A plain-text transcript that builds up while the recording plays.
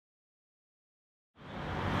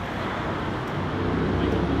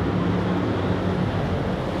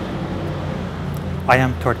I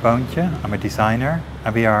am Tord Boontje, I'm a designer,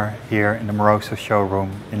 and we are here in the Moroso showroom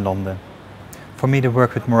in London. For me, the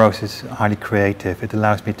work with Moroso is highly creative. It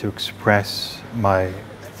allows me to express my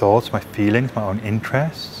thoughts, my feelings, my own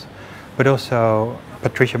interests, but also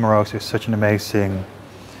Patricia Moroso is such an amazing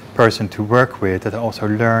person to work with that I also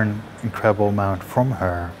learn an incredible amount from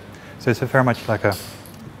her. So it's very much like a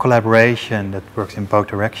collaboration that works in both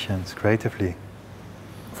directions creatively.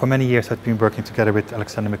 For many years I've been working together with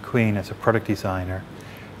Alexander McQueen as a product designer,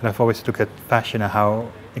 and I've always looked at fashion and how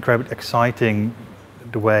incredibly exciting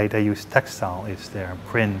the way they use textile is there,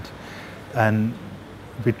 print, and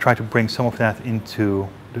we try to bring some of that into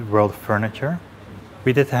the world of furniture.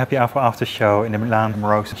 We did the Happy Hour After show in the Milan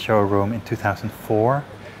Moroso showroom in 2004.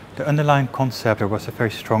 The underlying concept, there was a very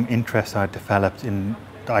strong interest I developed in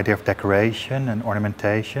the idea of decoration and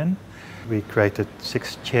ornamentation. We created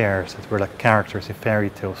 6 chairs that were like characters in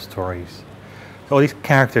fairy tale stories. So all these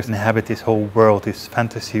characters inhabit this whole world, this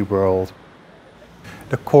fantasy world.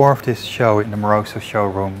 The core of this show in the Moroso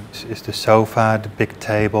showroom is the sofa, the big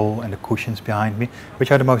table and the cushions behind me,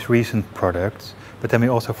 which are the most recent products. But then we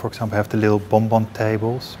also, for example, have the little bonbon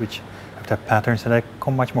tables, which have their patterns, and they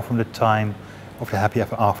come much more from the time of the Happy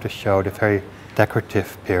Ever After show, the very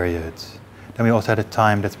decorative periods. Then we also had a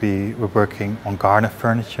time that we were working on garden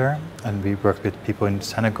furniture, and we worked with people in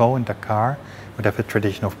Senegal, in Dakar. We have a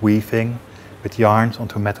tradition of weaving with yarns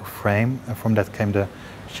onto a metal frame, and from that came the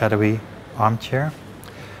shadowy armchair.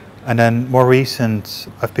 And then more recent,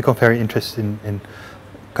 I've become very interested in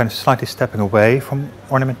kind of slightly stepping away from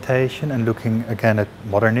ornamentation and looking again at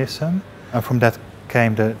modernism. And from that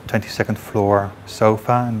came the 22nd floor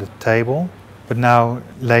sofa and the table. But now,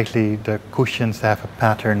 lately, the cushions have a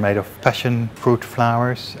pattern made of passion fruit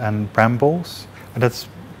flowers and brambles. And that's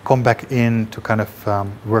come back in to kind of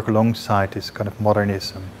work alongside this kind of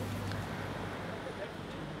modernism.